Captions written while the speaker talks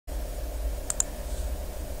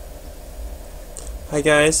Hi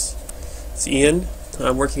guys, it's Ian.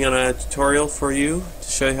 I'm working on a tutorial for you to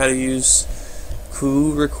show you how to use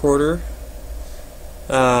Coorecorder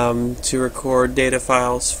to record data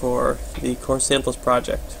files for the Core Samples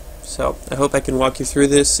project. So I hope I can walk you through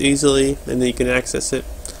this easily and then you can access it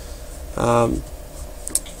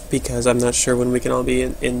because I'm not sure when we can all be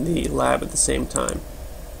in the lab at the same time.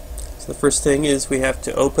 So the first thing is we have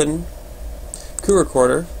to open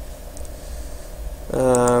Coorecorder.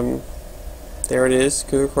 There it is,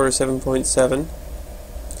 Coorecorder 7.7.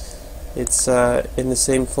 It's in the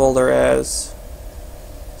same folder as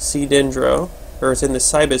cdendro, or it's in the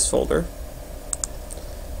Cybis folder.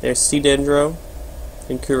 There's cdendro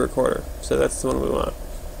and Coorecorder, so that's the one we want.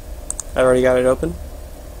 I already got it open.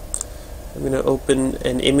 I'm going to open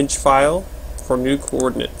an image file for new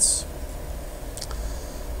coordinates.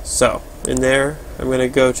 So, in there, I'm going to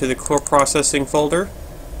go to the core processing folder.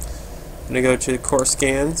 I'm going to go to the core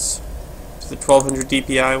scans, to the 1200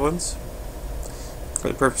 DPI ones. For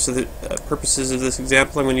the purposes of this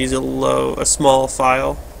example, I'm going to use a small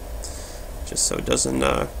file, just so it doesn't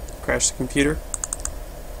crash the computer.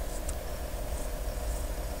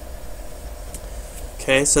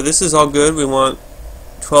 Okay, so this is all good. We want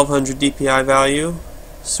 1200 DPI value,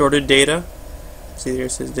 sorted data. See here it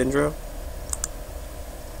says Dendro.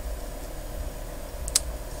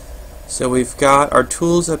 So we've got our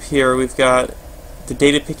tools up here. We've got the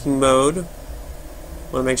data picking mode.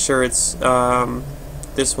 Want to make sure it's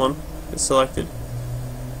this one is selected.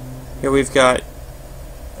 Here we've got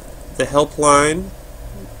the help line,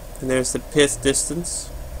 and there's the pith distance.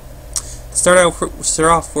 To start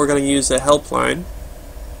off, we're going to use a help line,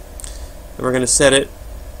 and we're going to set it.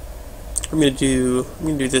 I'm going to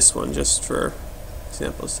do this one just for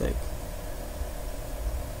example's sake.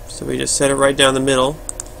 So we just set it right down the middle.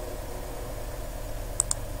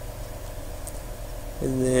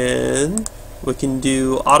 And then we can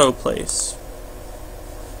do auto place.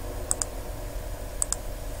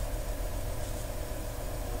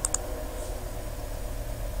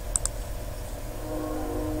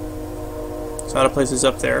 So auto place is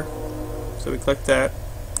up there. So we click that.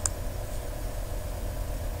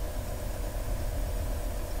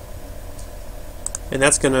 And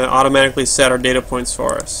that's going to automatically set our data points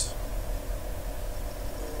for us.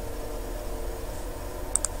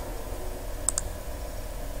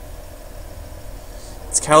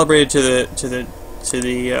 It's calibrated to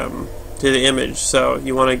the image, so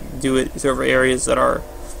you want to do it over areas that are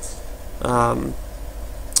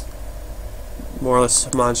more or less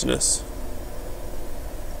homogeneous.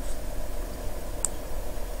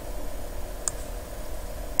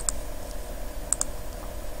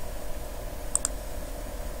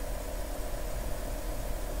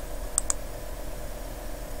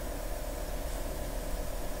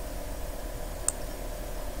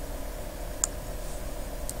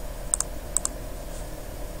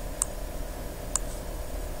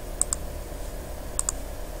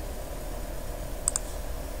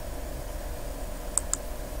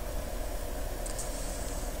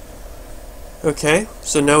 Okay,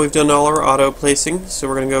 so now we've done all our auto placing, so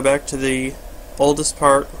we're going to go back to the oldest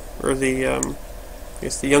part, or the, I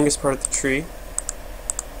guess the youngest part of the tree,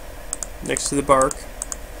 next to the bark.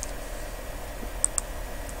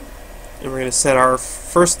 And we're going to set our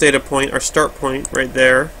first data point, our start point, right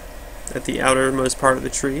there, at the outermost part of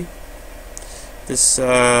the tree. This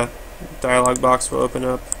dialog box will open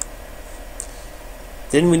up.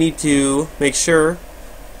 Then we need to make sure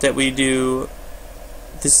that we do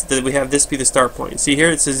that we have this be the start point. See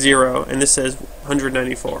here it says 0 and this says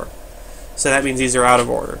 194. So that means these are out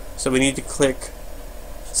of order. So we need to click.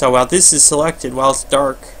 So while this is selected, while it's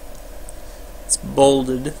dark, it's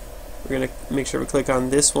bolded. We're going to make sure we click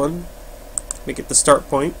on this one, make it the start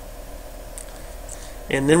point.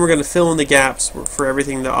 And then we're going to fill in the gaps for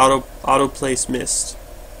everything the auto place missed.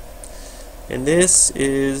 And this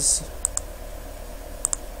is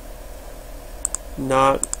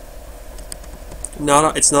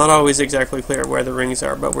it's not always exactly clear where the rings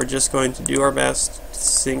are, but we're just going to do our best to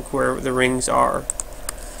sync where the rings are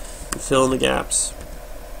and fill in the gaps.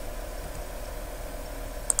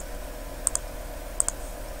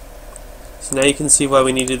 So now you can see why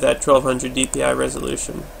we needed that 1200 DPI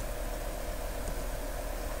resolution.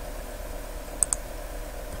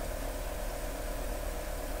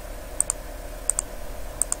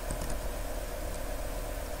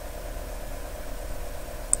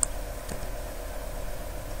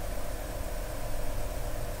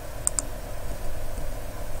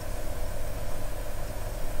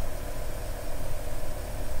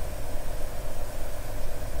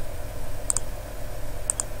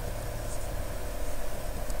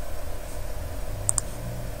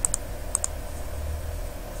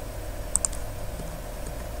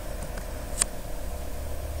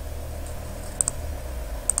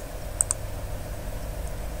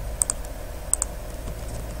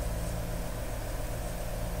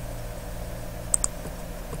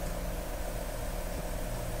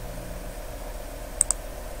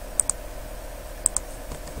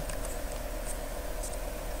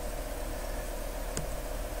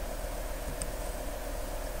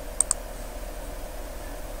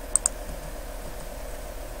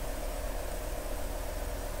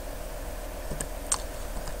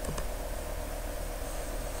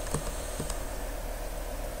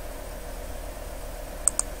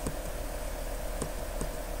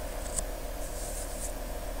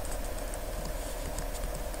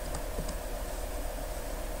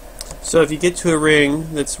 So if you get to a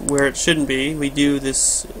ring that's where it shouldn't be, we do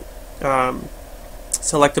this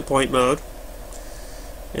select a point mode,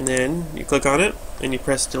 and then you click on it and you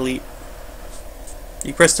press delete.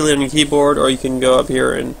 You press delete on your keyboard, or you can go up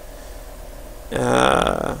here and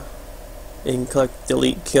click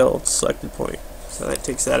delete kill selected point. So that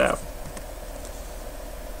takes that out.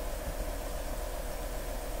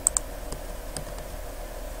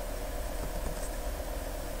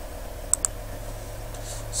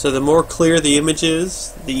 So the more clear the image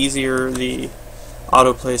is, the easier the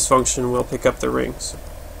autoplace function will pick up the rings.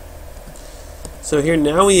 So here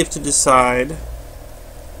now we have to decide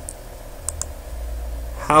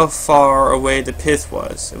how far away the pith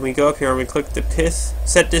was. And we go up here and we click the pith,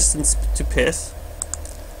 set distance to pith.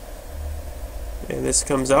 And this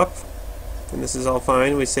comes up, and this is all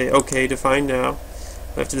fine. We say OK, define now.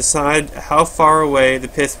 We have to decide how far away the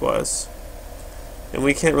pith was. And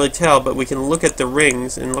we can't really tell, but we can look at the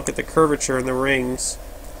rings and look at the curvature in the rings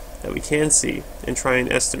that we can see and try and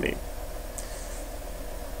estimate.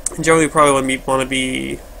 And generally we probably want to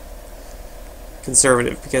be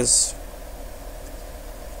conservative, because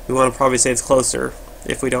we want to probably say it's closer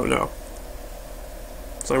if we don't know.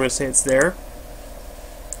 So I'm going to say it's there.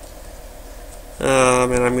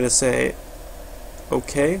 And I'm going to say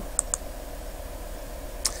OK.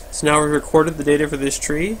 So now we've recorded the data for this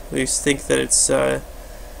tree. We think that it's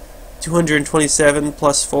 227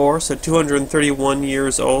 plus 4, so 231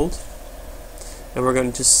 years old. And we're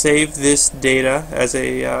going to save this data as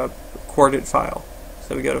a coordinate file.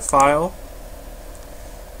 So we go to File,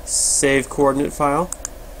 Save Coordinate File.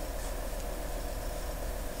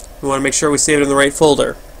 We want to make sure we save it in the right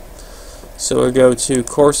folder. So we go to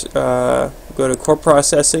Core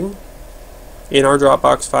Processing in our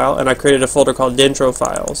Dropbox file, and I created a folder called Dendro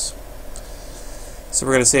Files. So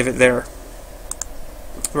we're going to save it there.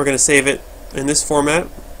 We're going to save it in this format,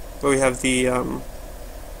 where we have the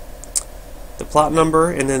plot number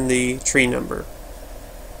and then the tree number.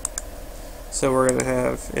 So we're going to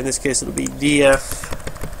have, in this case it'll be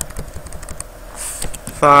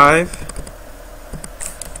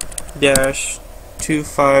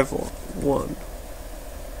DF5-251.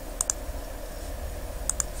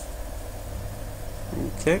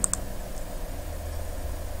 Okay.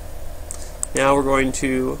 Now we're going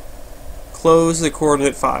to close the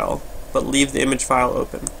coordinate file, but leave the image file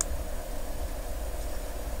open.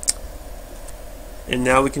 And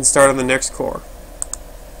now we can start on the next core.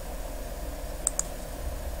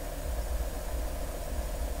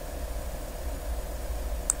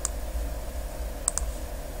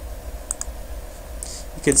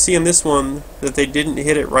 You can see in this one that they didn't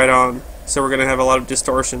hit it right on, so we're going to have a lot of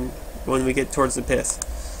distortion when we get towards the pith.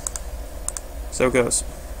 So it goes.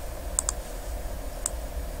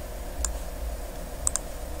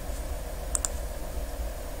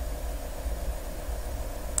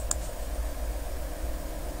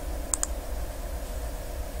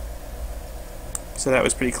 So that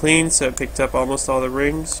was pretty clean, so it picked up almost all the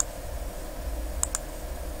rings.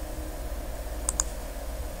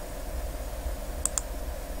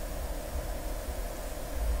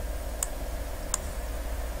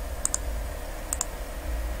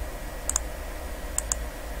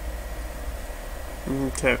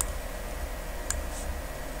 Okay.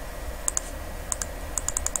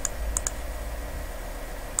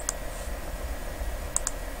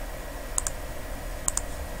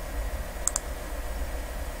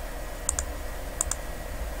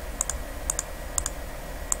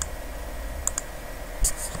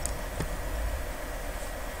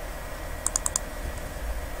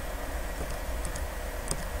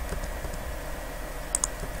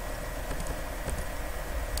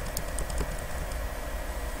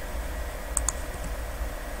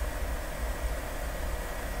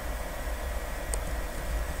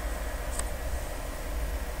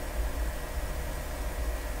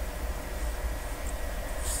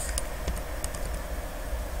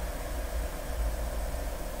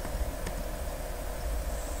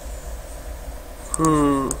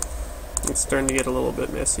 It's starting to get a little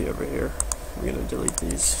bit messy over here. I'm going to delete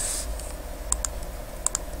these.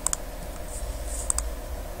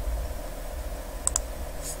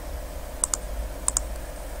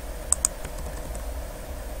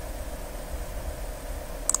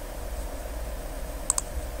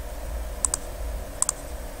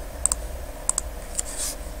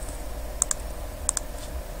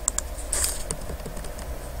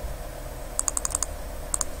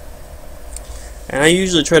 And I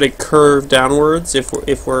usually try to curve downwards if the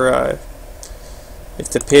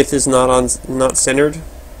pith is not centered,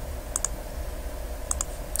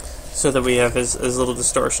 so that we have as little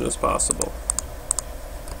distortion as possible.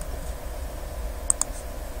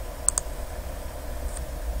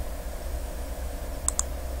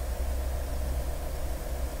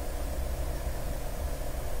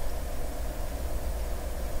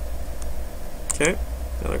 Okay,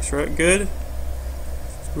 that looks right good.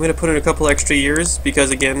 I'm going to put in a couple extra years because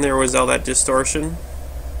again there was all that distortion.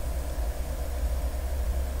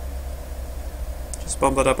 Just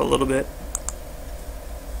bump it up a little bit.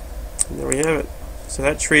 And there we have it. So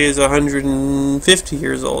that tree is 150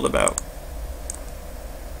 years old about.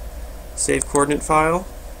 Save coordinate file.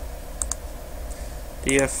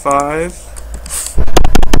 DF5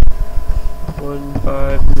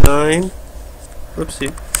 159.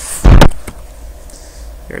 Whoopsie.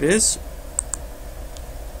 There it is.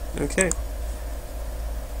 Okay.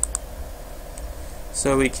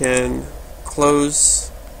 So we can close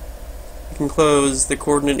the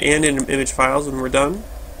coordinate and image files when we're done.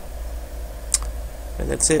 And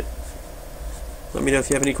that's it. Let me know if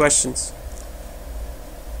you have any questions.